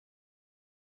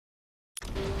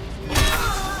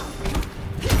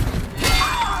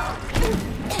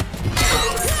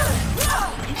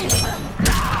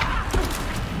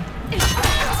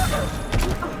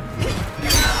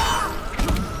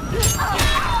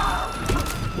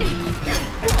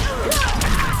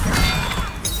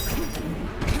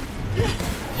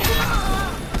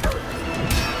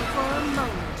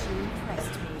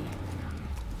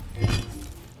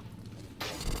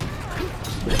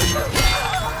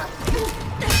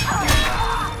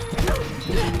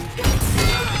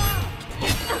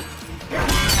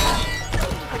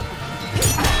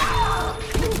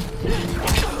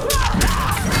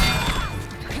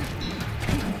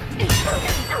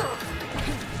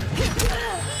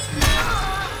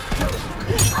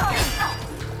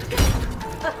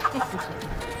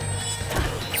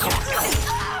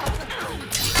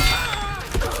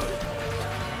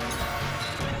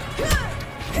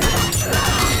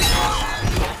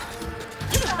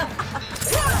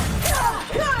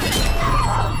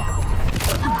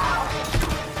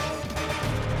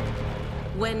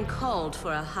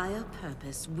for a higher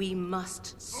purpose we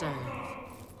must serve.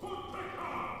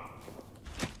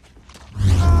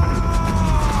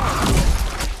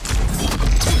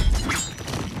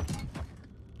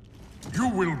 You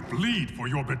will bleed for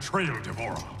your betrayal,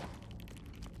 Devora.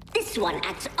 This one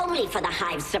acts only for the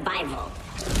Hive's survival.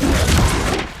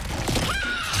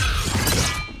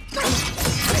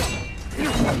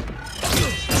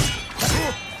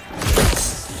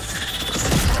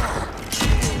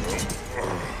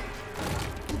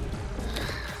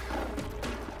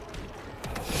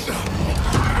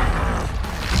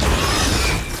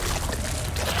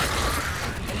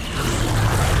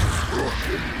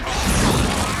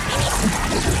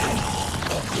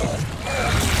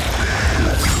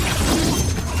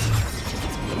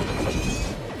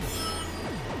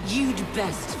 You'd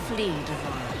best flee,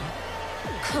 Devora.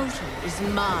 Kotal is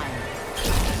mine.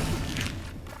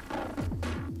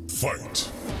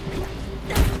 Fight.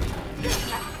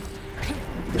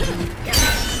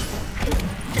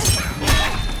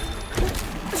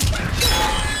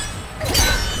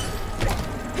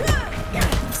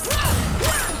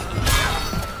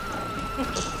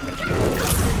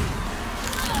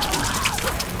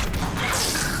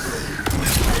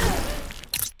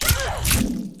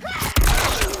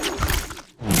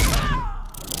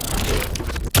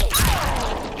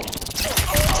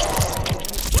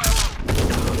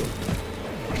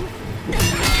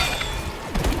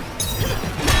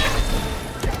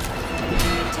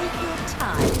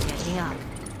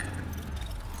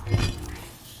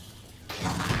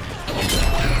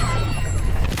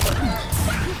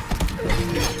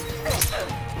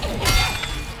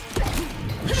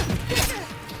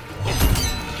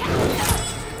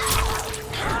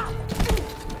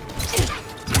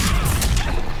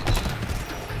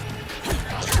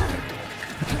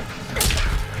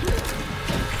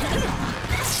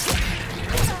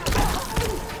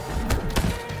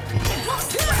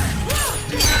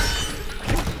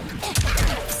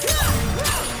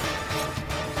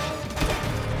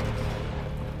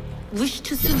 Wish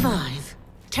to survive?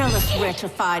 Tell us where to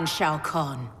find Shao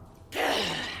Kahn.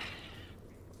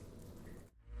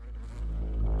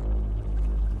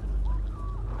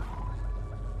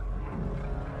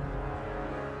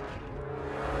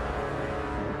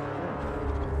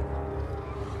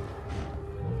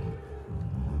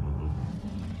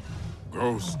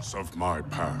 Ghosts of my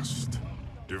past.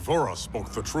 Devora spoke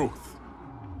the truth.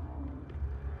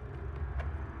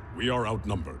 We are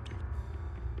outnumbered.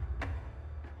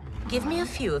 Give me a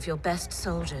few of your best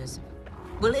soldiers.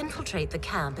 We'll infiltrate the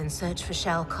camp and search for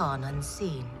Shao Kahn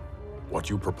unseen. What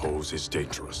you propose is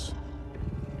dangerous.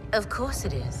 Of course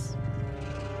it is.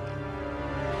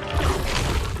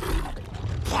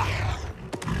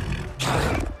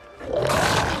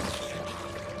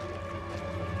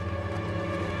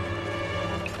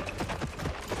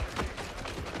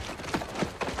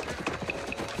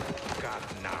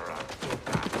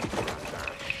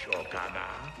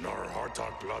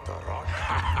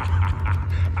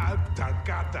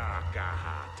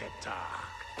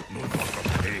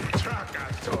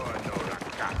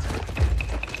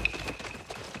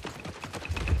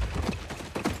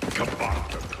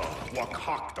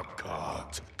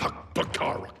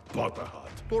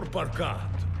 Por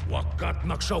parkat, wakat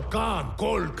magsaukan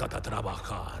kol kata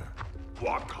trabajar.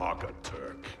 Wakaka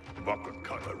Turk,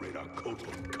 Wakakata Reda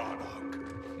Kotum Kanak.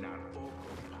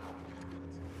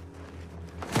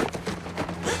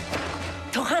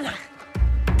 Tohana,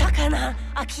 takana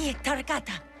aki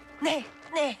tarakata. Ne.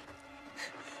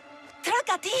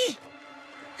 Trakati.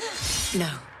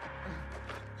 No.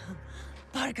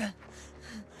 Parga.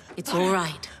 It's all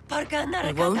right. Parga narakata.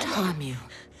 I won't harm you.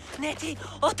 Neti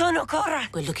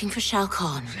otonokora. We're looking for Shao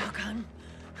Kahn. Shao Kahn.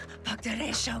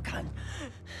 Pagdare Shao Kahn.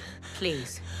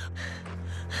 Please.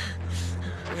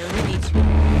 We only need you.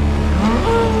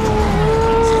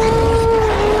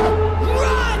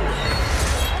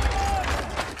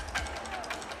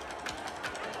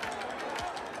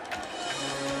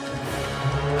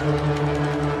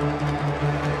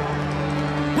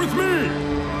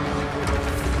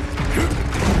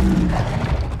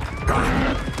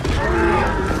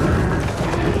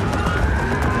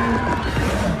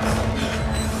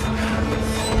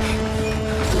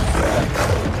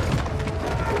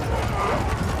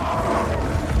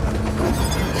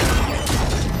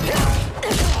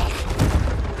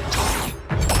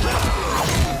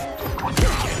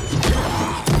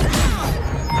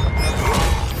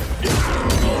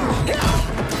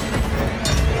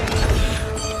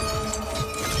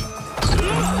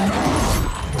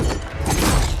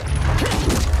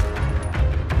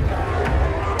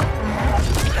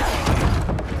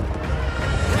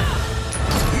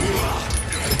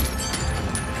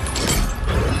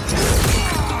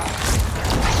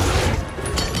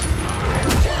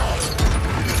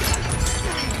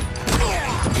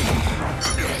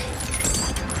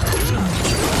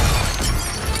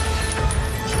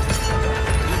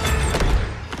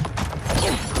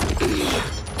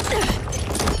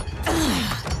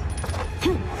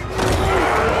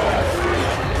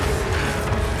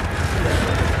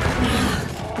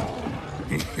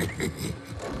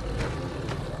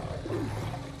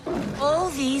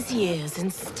 years,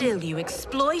 and still you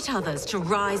exploit others to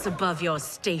rise above your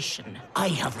station. I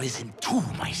have risen to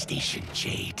my station,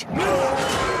 Jade.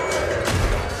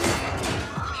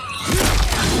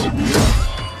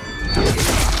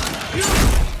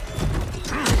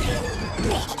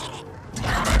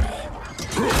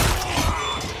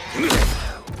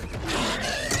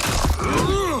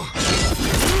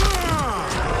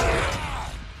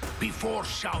 Before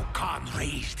Shao Kahn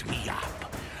raised me up,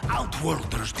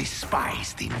 Outworlders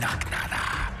despised the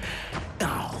Naknada.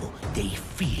 Now they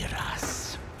fear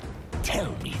us.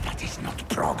 Tell me that is not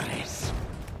progress.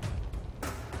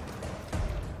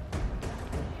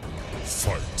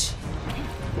 Fight.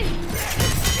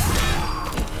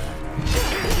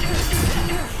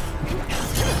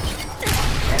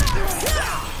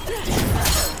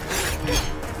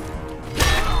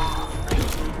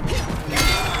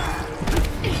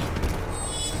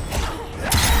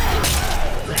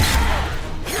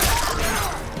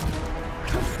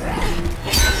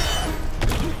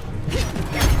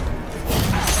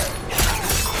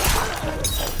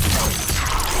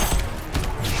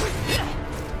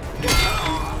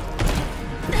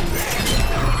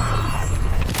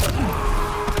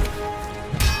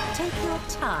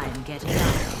 Time getting up.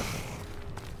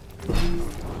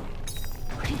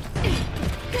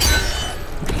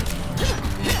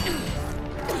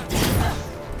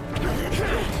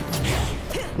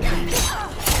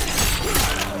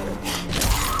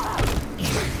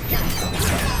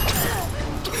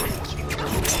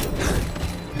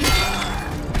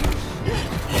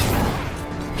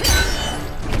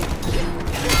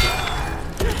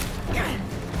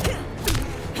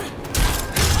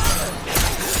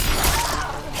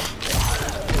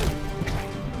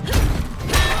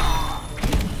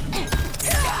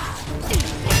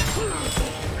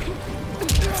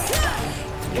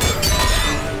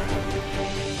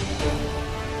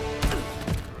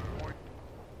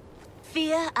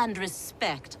 Fear and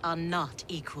respect are not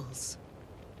equals.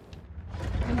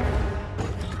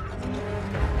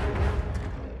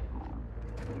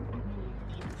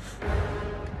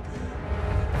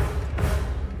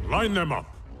 Line them up.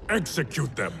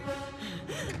 Execute them.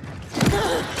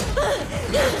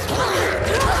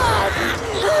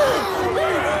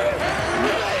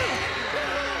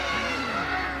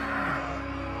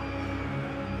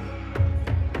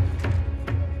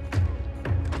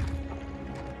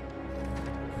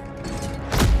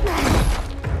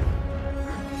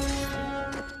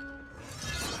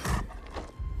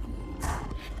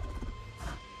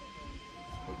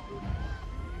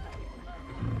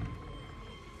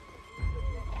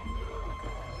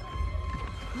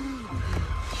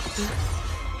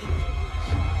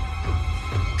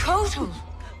 Kotal!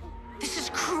 This is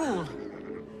cruel.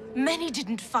 Many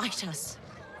didn't fight us.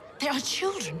 They are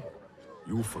children.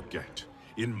 You forget.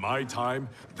 In my time,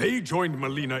 they joined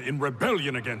Melina in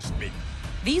rebellion against me.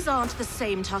 These aren't the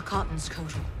same Tarkatans,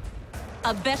 Kotal.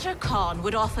 A better Khan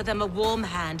would offer them a warm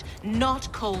hand,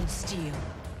 not cold steel.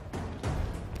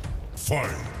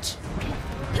 Fight.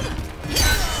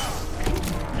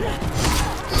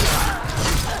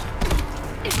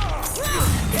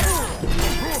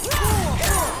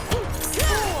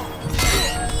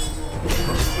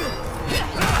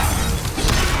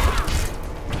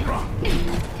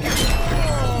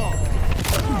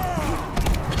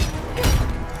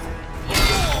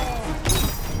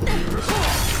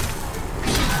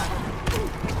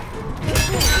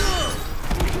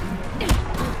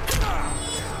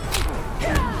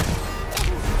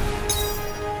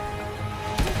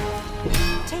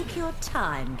 Take your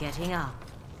time getting up.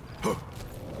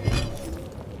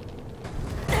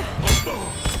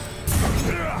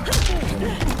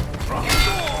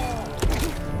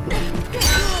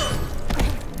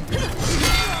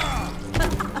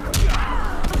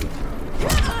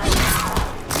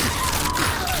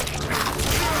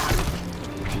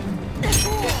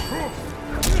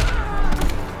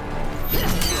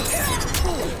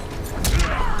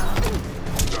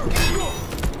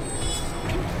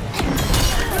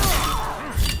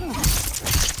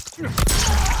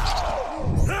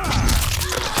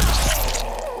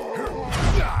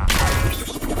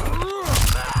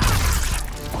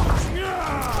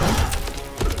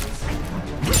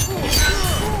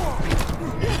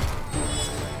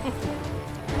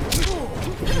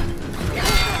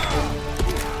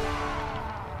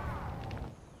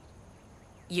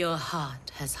 Your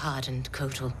heart has hardened,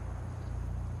 Kotal.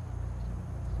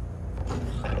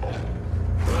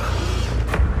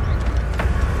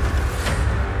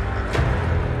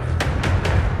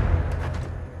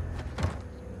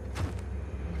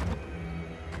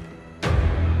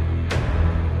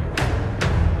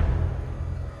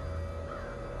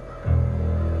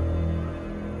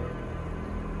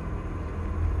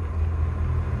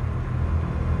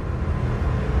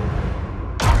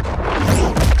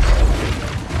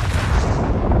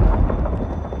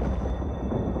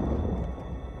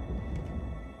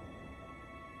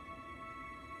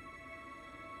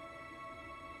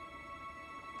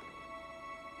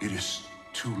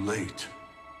 late.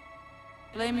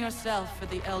 Blame yourself for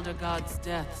the Elder God's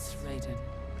deaths, Raiden.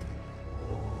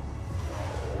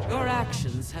 Your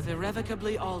actions have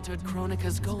irrevocably altered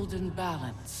Kronika's golden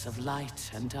balance of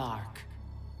light and dark.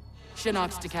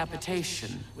 Shinnok's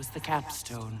decapitation was the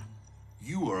capstone.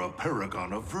 You are a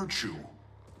paragon of virtue.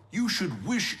 You should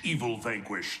wish evil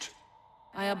vanquished.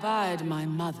 I abide my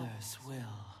mother's will.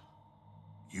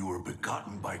 You were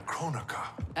begotten by Kronika.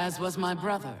 As was my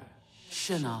brother,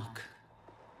 Shinnok.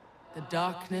 The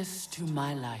darkness to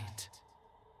my light.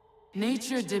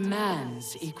 Nature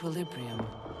demands equilibrium.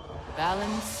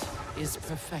 Balance is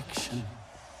perfection.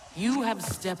 You have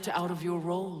stepped out of your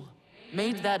role,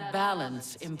 made that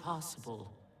balance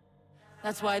impossible.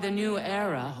 That's why the new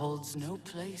era holds no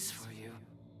place for you.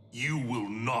 You will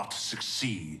not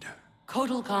succeed.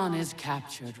 Kotal Khan is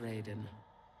captured, Raiden.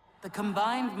 The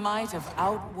combined might of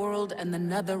Outworld and the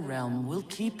Netherrealm will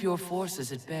keep your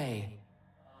forces at bay,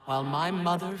 while my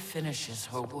mother finishes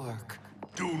her work.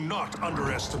 Do not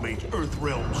underestimate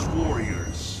Earthrealm's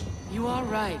warriors. You are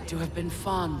right to have been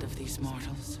fond of these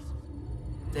mortals.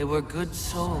 They were good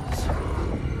souls.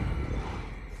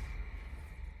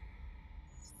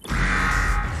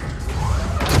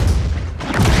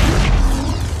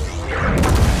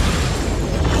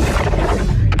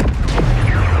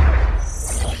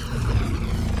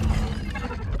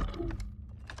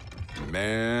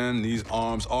 Man, these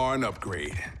arms are an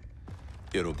upgrade.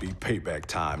 It'll be payback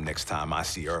time next time I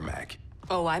see Ermac.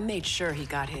 Oh, I made sure he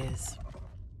got his.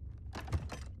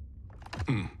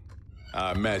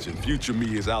 I imagine future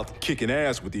me is out kicking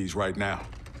ass with these right now.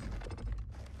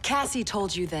 Cassie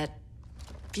told you that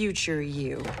future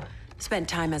you spent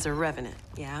time as a revenant,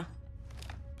 yeah?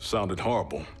 Sounded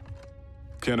horrible.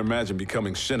 Can't imagine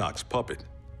becoming Shinnok's puppet.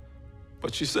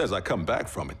 But she says I come back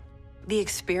from it. The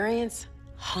experience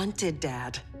haunted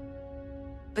Dad.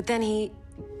 But then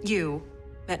you,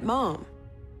 met Mom.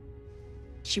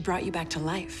 She brought you back to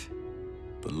life.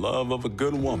 The love of a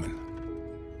good woman.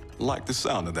 Like the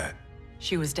sound of that.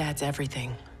 She was Dad's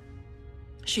everything.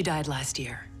 She died last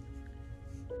year.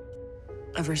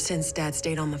 Ever since Dad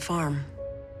stayed on the farm,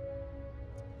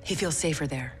 he feels safer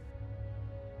there.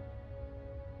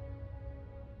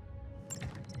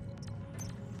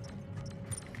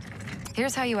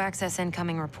 Here's how you access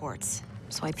incoming reports.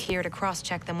 Swipe here to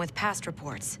cross-check them with past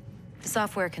reports. The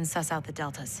software can suss out the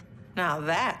deltas. Now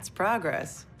that's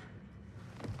progress.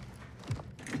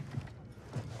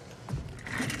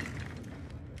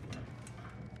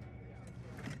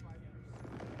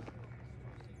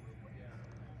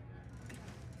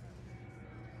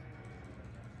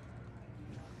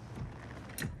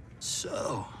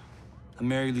 So, a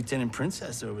married lieutenant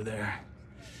princess over there.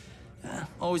 Yeah,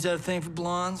 always had a thing for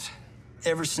blondes.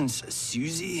 Ever since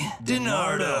Susie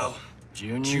DiNardo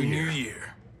Junior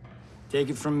year. Take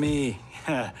it from me,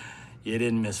 you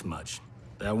didn't miss much.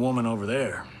 That woman over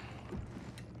there,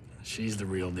 she's the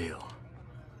real deal.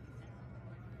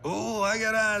 Oh, I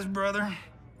got eyes, brother.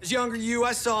 As younger you,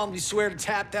 I solemnly swear to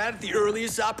tap that at the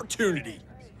earliest opportunity.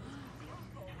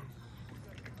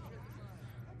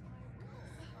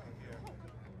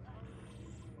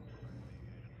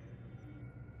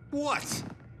 What?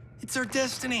 It's our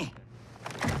destiny.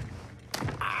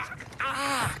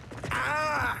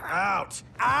 Out!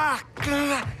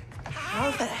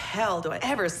 How the hell do I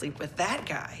ever sleep with that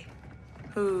guy?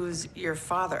 Who's your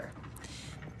father?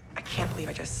 I can't believe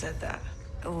I just said that.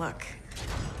 Look,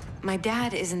 my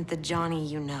dad isn't the Johnny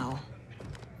you know.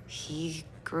 He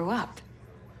grew up.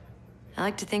 I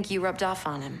like to think you rubbed off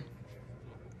on him.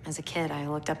 As a kid, I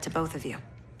looked up to both of you.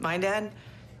 My dad,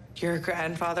 your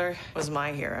grandfather, was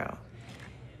my hero.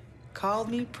 Called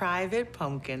me Private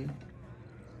Pumpkin.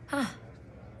 Huh.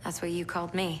 That's what you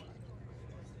called me.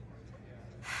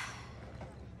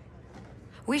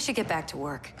 We should get back to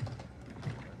work.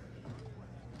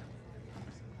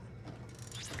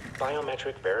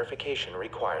 Biometric verification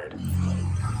required.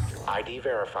 ID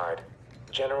verified.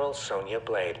 General Sonya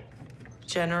Blade.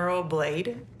 General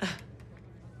Blade?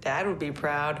 Dad would be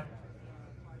proud.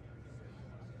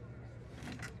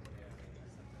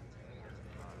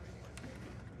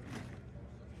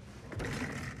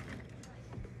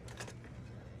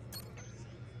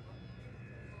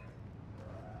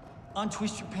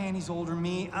 Untwist your panties, older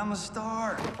me. I'm a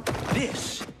star.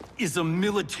 This is a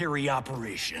military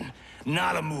operation,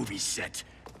 not a movie set.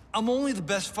 I'm only the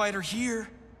best fighter here,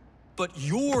 but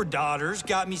your daughter's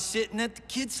got me sitting at the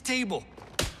kids' table.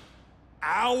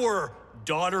 Our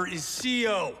daughter is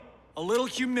CO. A little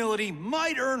humility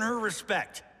might earn her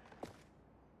respect.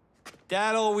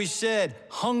 Dad always said,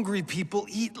 hungry people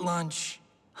eat lunch,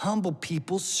 humble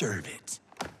people serve it.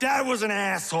 Dad was an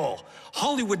asshole.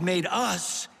 Hollywood made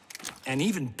us. An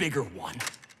even bigger one.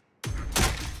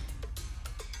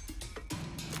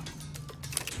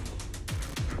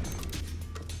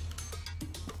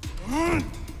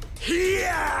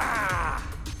 Yeah!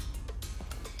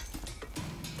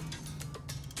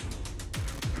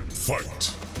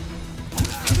 Fight!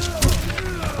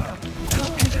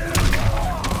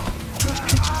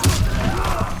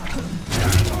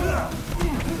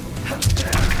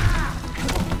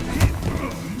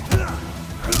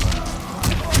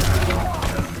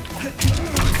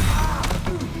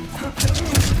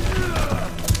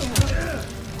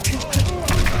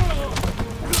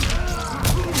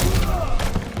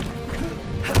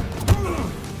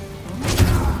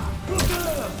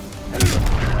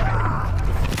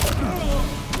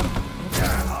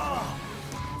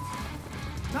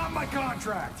 Not my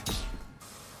contract!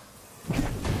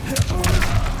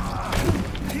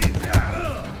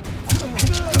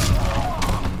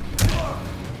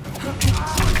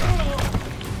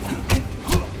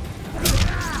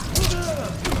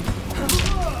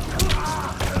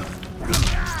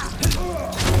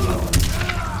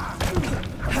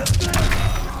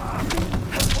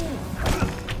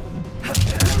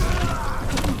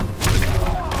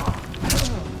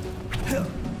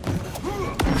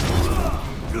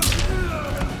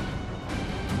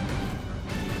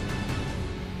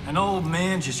 An old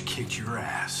man just kicked your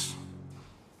ass.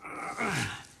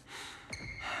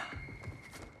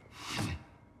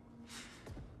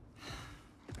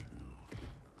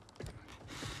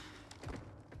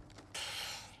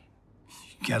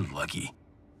 You got lucky.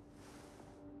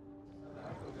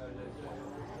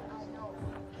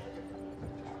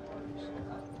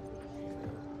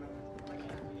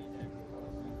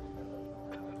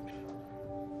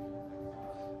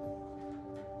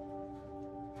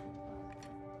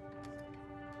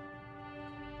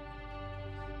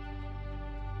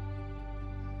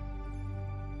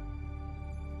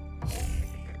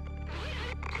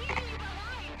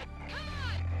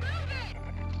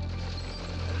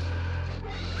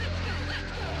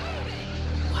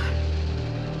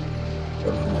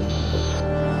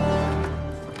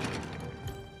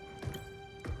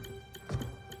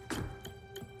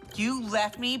 You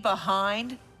left me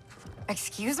behind?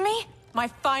 Excuse me? My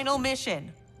final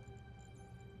mission.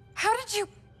 How did you...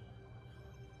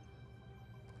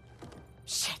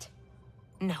 Shit.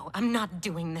 No, I'm not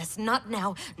doing this. Not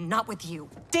now. Not with you.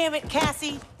 Damn it,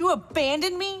 Cassie! You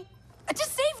abandoned me? To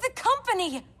save the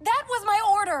company! That was my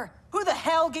order! Who the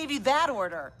hell gave you that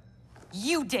order?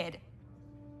 You did.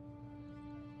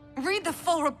 Read the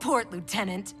full report,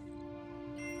 Lieutenant.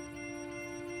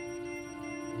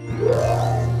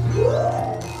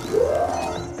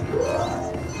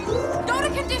 Go to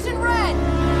condition red!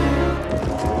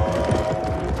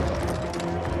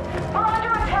 We're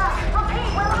under attack! Repeat,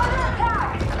 we're under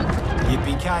attack!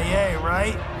 Yippee-ki-yay,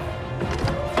 right?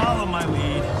 Follow my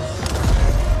lead.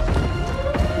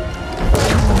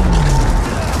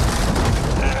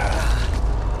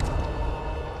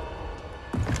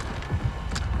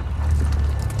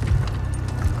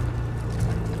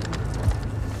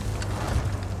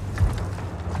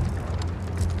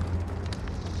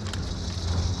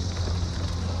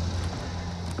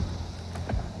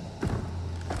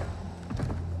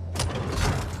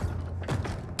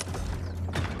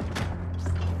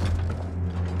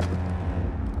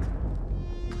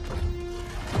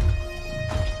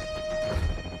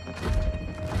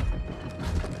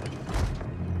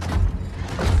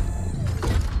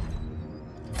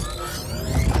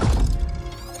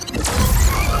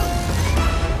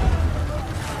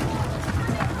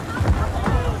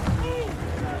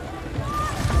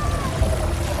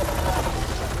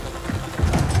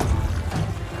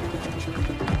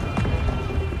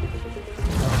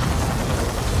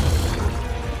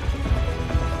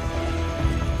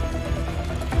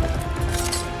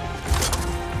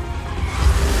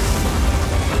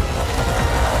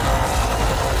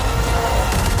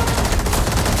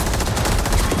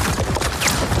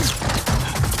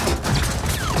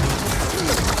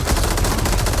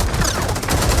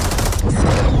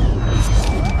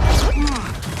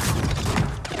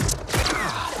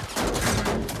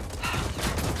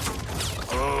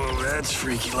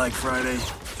 Freaky like Friday.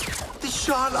 They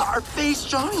shot our face,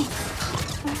 Johnny.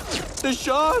 They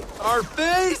shot our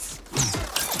face.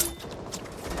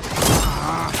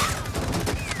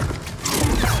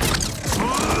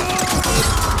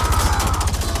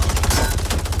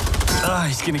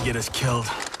 He's gonna get us killed.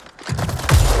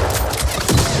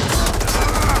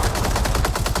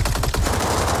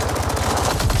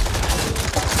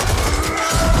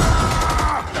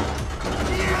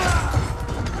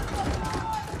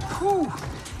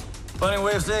 Funny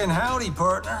way of saying howdy,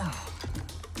 partner.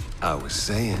 I was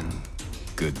saying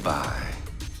goodbye.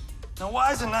 Now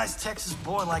why is a nice Texas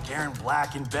boy like Aaron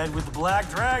Black in bed with the Black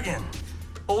Dragon?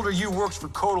 Older you works for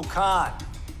Kotal Khan.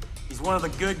 He's one of the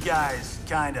good guys,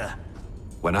 kinda.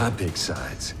 When I pick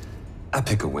sides, I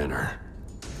pick a winner.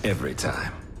 Every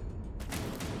time.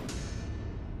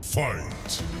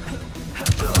 Fight!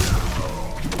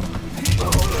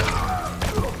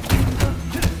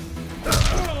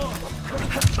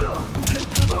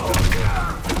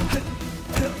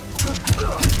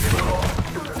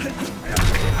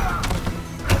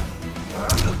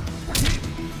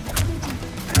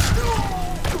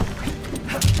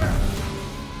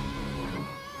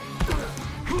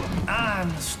 I'm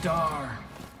the star.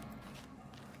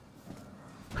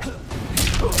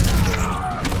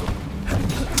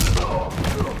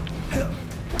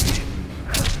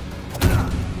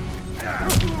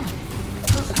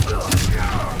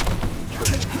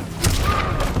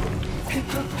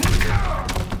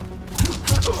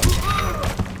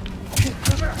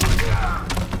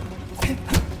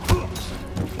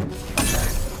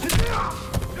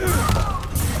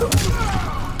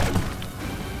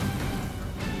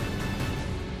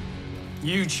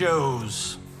 You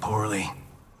chose poorly.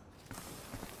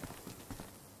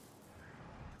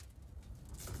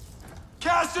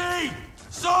 Cassie!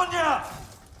 Sonia!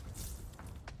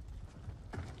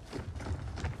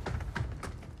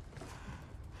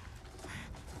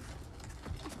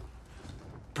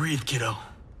 Breathe, kiddo.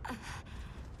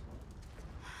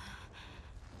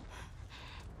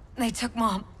 They took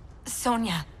Mom.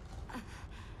 Sonia.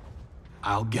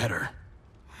 I'll get her.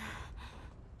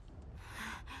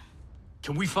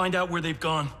 Can we find out where they've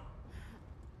gone?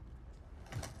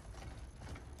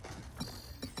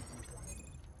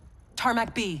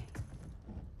 Tarmac B.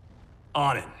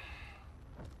 On it.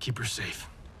 Keep her safe.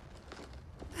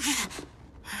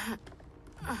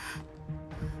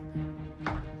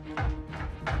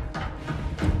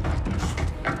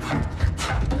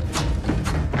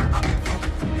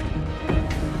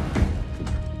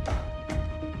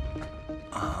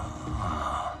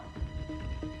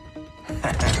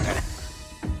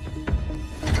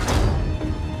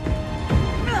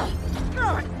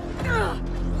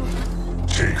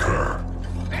 Take her.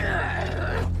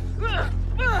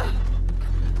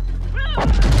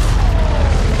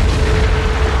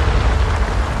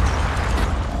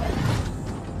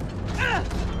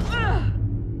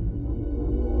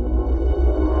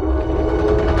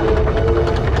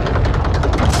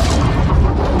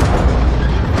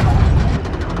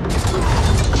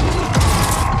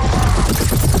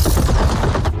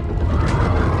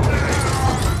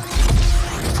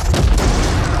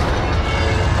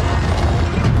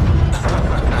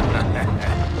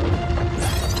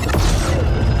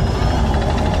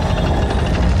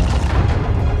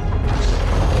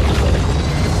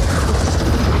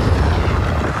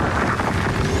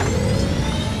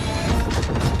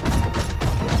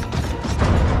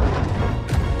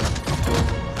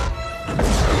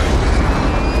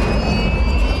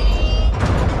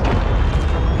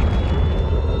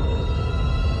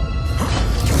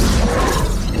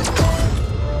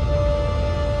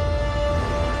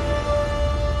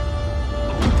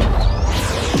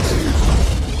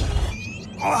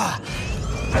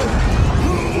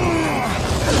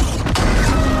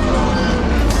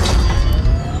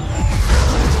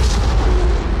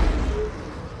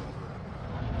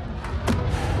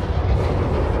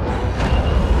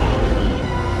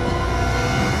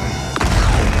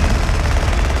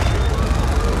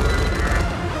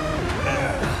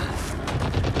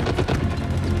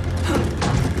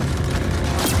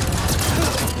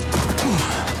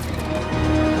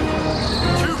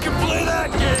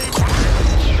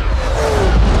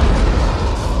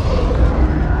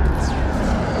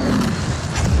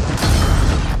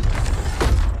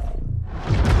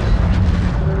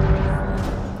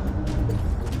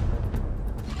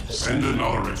 Send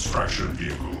another extraction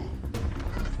vehicle.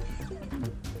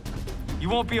 You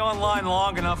won't be online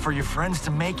long enough for your friends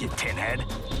to make it, Pinhead.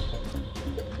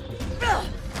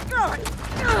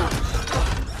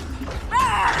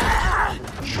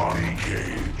 Johnny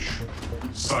Cage.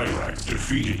 Cyrax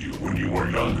defeated you when you were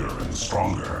younger and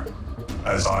stronger.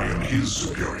 As I am his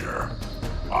superior,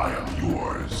 I am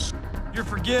yours. You're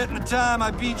forgetting the time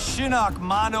I beat Shinnok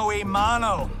mano a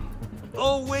mano.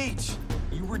 Oh, wait.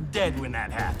 You were dead when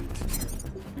that happened.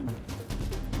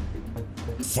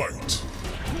 Fight!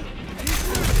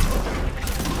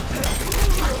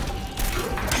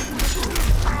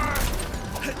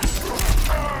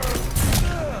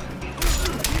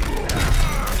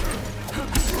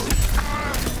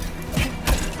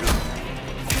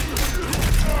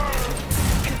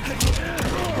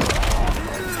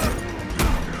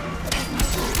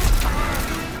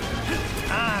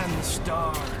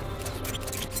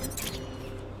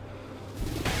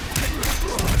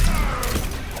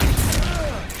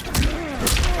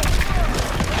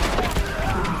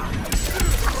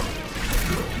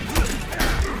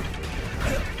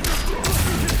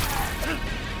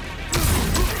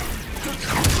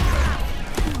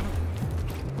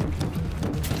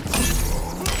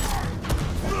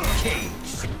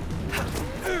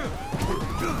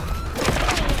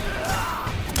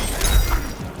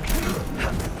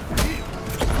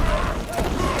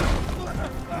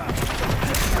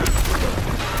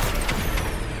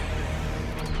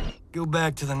 go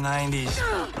back to the 90s.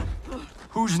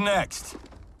 Who's next?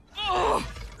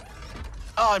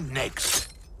 I'm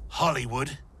next.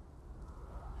 Hollywood.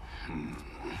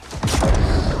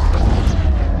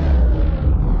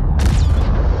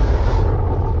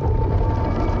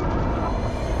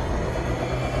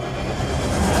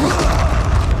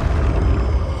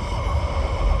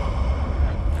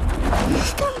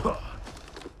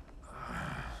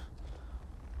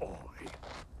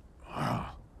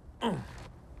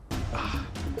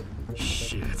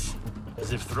 Shit.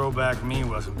 As if throwback me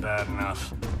wasn't bad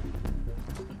enough.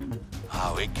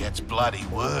 Oh, it gets bloody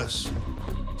worse.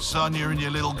 Sonya and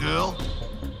your little girl,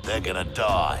 they're gonna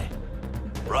die.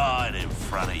 Right in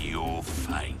front of your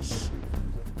face.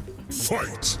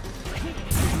 Fight!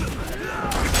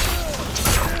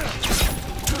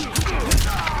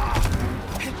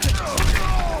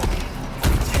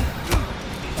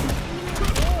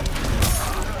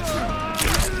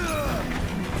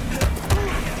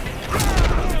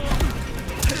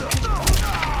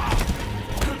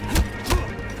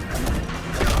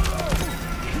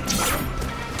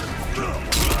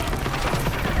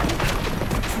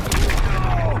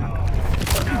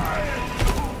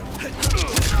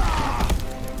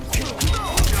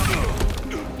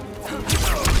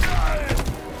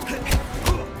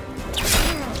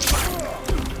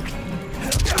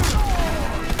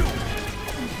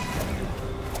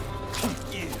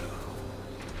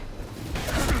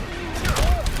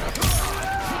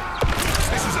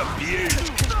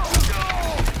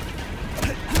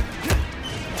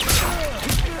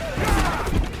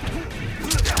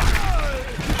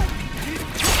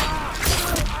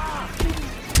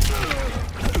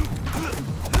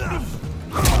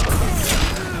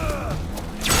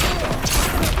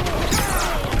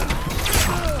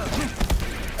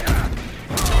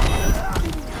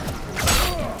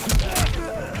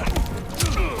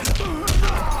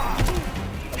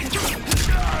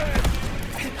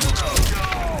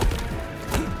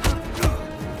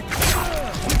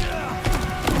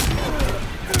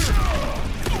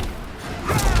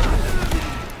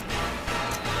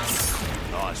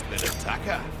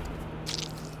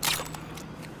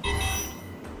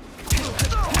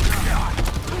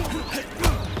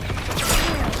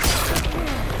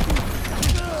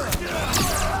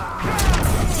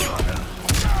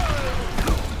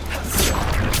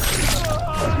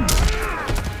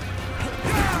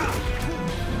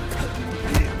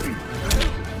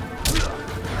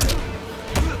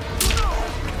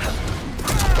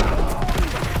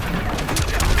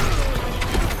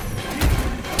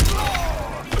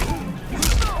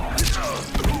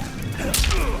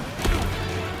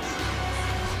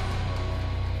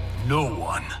 No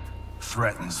one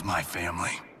threatens my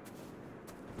family.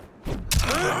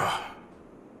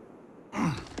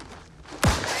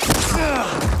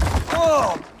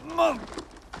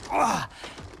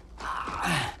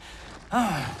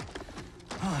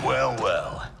 Well,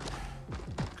 well.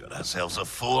 Got ourselves a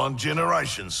full-on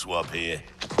generation swap here.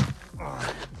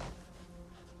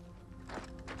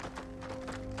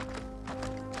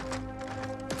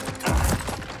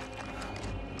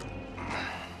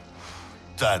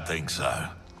 Don't think so.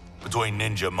 Between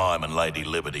Ninja Mime and Lady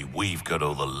Liberty, we've got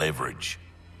all the leverage.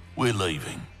 We're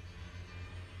leaving.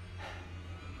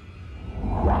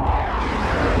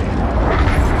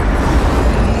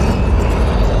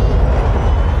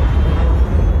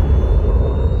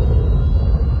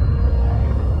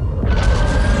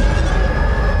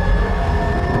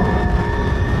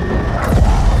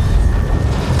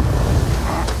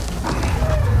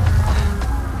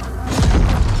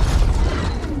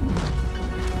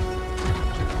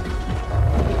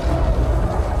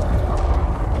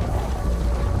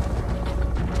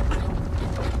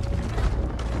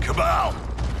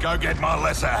 Go get my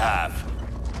lesser half.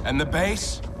 And the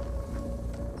base?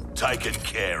 Taken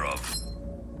care of.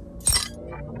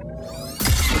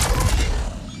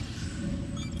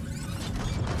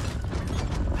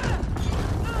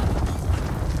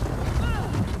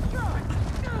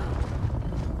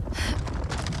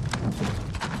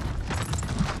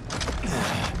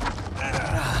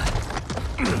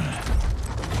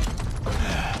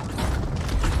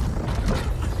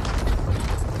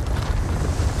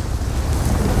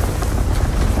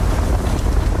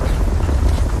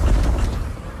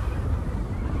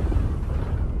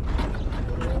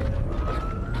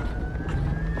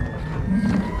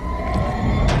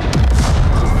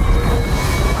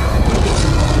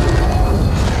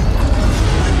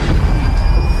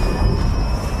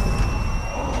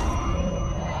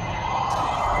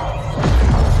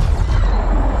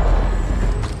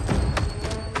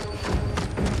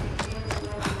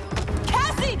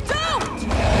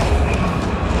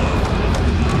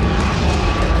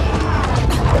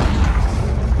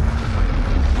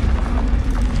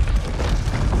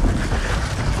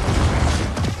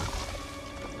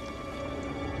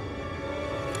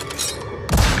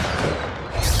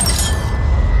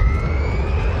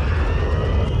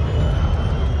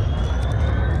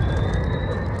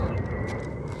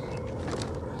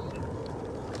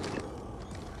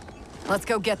 Let's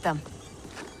go get them.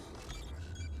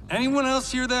 Anyone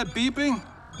else hear that beeping?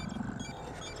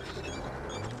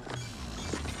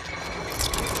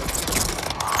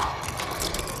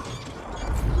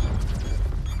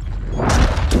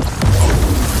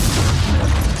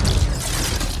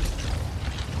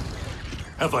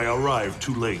 Have I arrived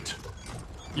too late?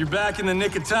 You're back in the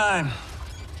nick of time.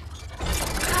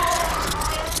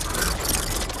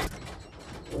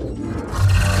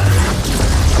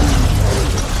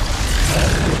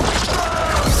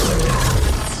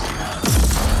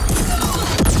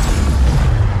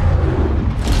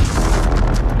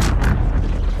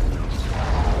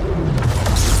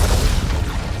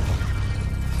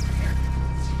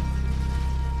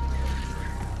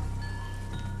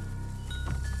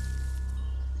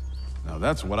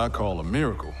 That's what I call a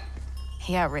miracle.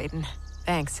 Yeah, Raiden.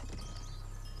 Thanks.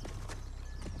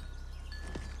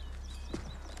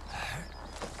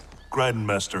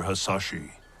 Grandmaster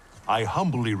Hasashi, I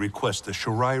humbly request the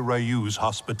Shirai Ryu's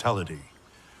hospitality.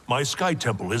 My Sky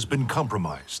Temple has been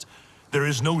compromised. There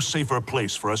is no safer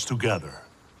place for us to gather.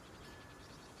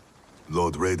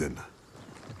 Lord Raiden,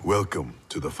 welcome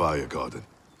to the Fire Garden.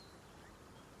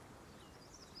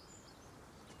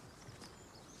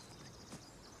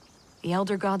 The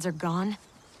Elder Gods are gone?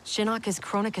 Shinnok is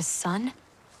Kronika's son?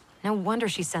 No wonder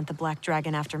she sent the Black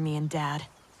Dragon after me and Dad.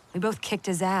 We both kicked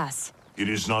his ass. It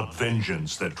is not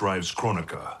vengeance that drives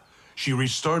Kronika. She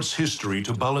restarts history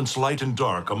to balance light and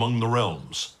dark among the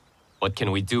realms. What can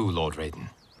we do, Lord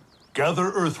Raiden? Gather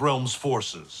Earthrealm's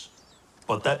forces.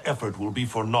 But that effort will be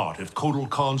for naught if Kotal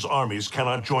Khan's armies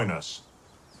cannot join us.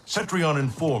 Cetrion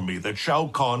informed me that Shao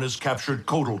Kahn has captured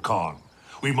Kotal Khan.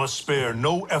 We must spare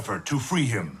no effort to free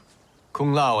him.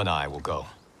 Kung Lao and I will go.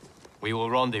 We will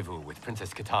rendezvous with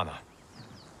Princess Kitana.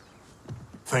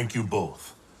 Thank you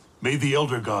both. May the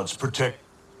Elder Gods protect...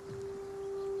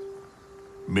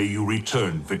 May you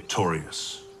return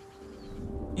victorious.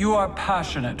 You are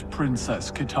passionate,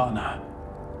 Princess Kitana.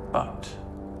 But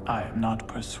I am not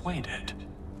persuaded.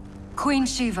 Queen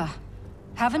Shiva,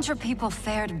 haven't your people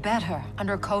fared better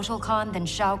under Kotal Khan than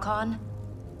Shao Kahn?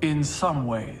 In some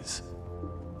ways.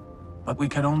 But we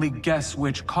can only guess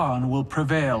which Khan will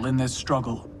prevail in this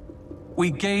struggle.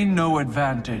 We gain no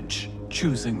advantage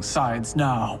choosing sides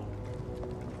now.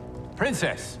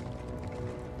 Princess!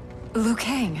 Liu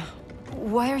Kang,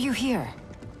 why are you here?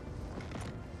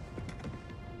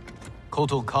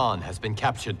 Kotal Khan has been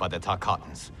captured by the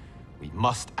Tarkatans. We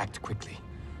must act quickly,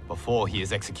 before he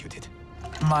is executed.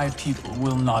 My people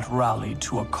will not rally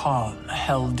to a Khan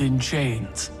held in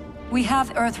chains. We have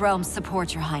Earthrealm's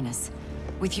support, Your Highness.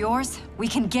 With yours, we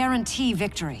can guarantee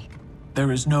victory.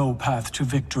 There is no path to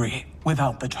victory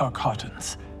without the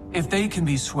Tarkatans. If they can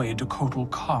be swayed to Kotal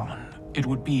Khan, it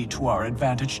would be to our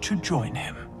advantage to join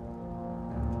him.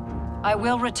 I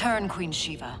will return, Queen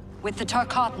Shiva, with the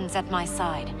Tarkatans at my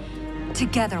side.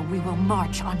 Together we will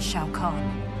march on Shao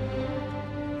Kahn.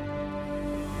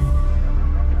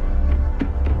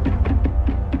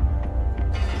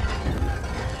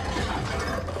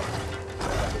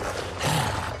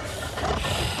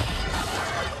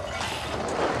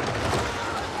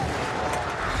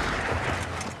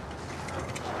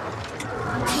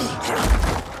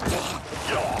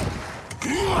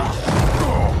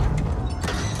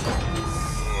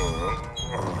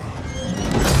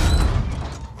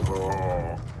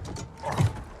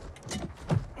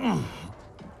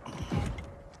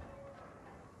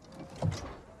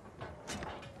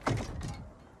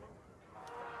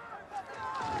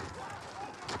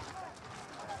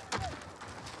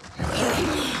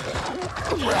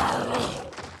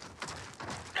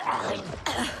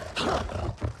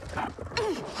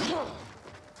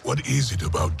 What is it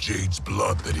about Jade's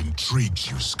blood that intrigues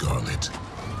you, Scarlet?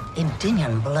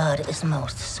 Indian blood is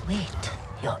most sweet,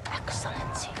 Your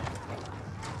Excellency.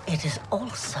 It is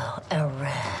also a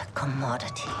rare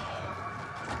commodity.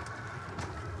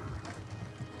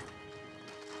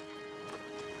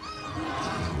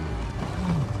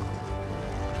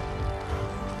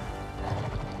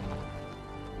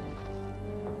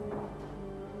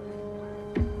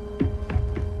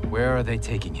 Where are they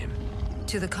taking him?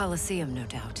 To the Colosseum, no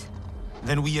doubt.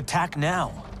 Then we attack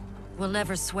now. We'll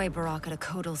never sway Baraka to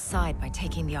Kotal's side by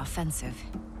taking the offensive.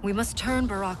 We must turn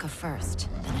Baraka first,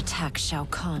 then attack Shao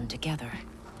Kahn together.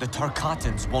 The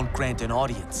Tarkatans won't grant an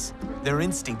audience. Their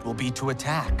instinct will be to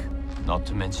attack. Not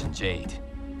to mention Jade.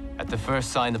 At the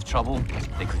first sign of trouble,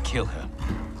 they could kill her.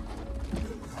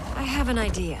 I have an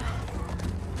idea.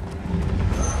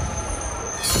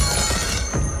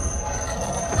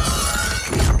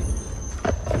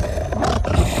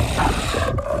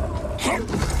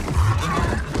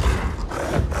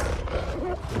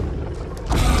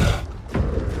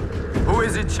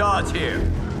 in charge here?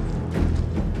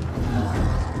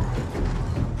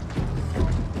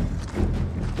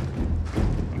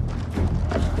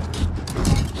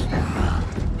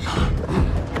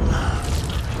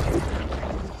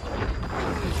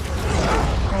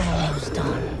 Almost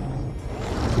done.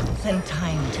 Then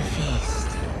time to feast.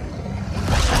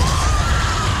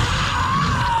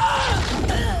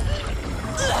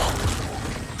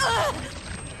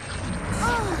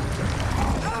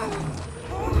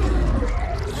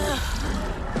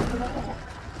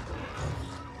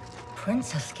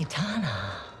 Princess Kitana.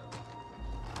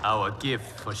 Our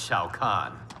gift for Shao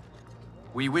Kahn.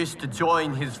 We wish to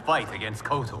join his fight against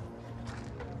Kotal.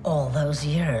 All those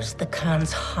years, the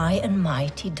Khan's high and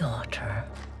mighty daughter.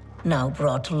 Now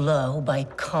brought low by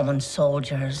common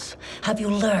soldiers. Have you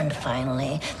learned,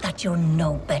 finally, that you're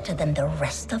no better than the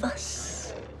rest of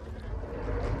us?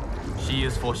 She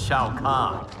is for Shao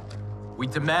Kahn. We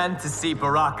demand to see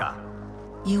Baraka.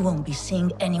 You won't be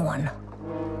seeing anyone.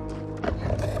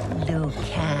 Liu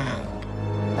Kang.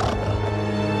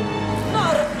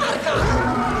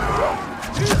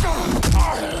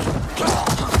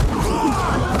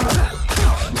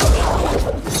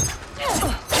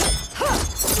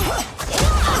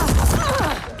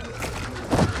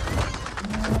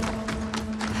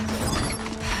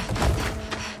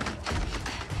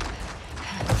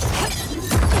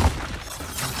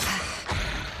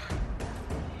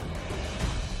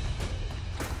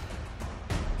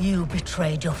 You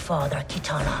betrayed your father,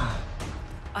 Kitana.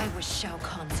 I was Shao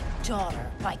Kahn's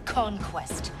daughter by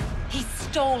conquest. He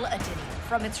stole Edenia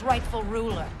from its rightful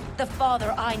ruler, the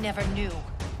father I never knew.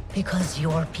 Because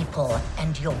your people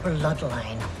and your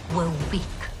bloodline were weak.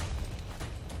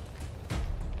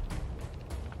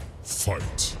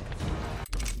 Fight.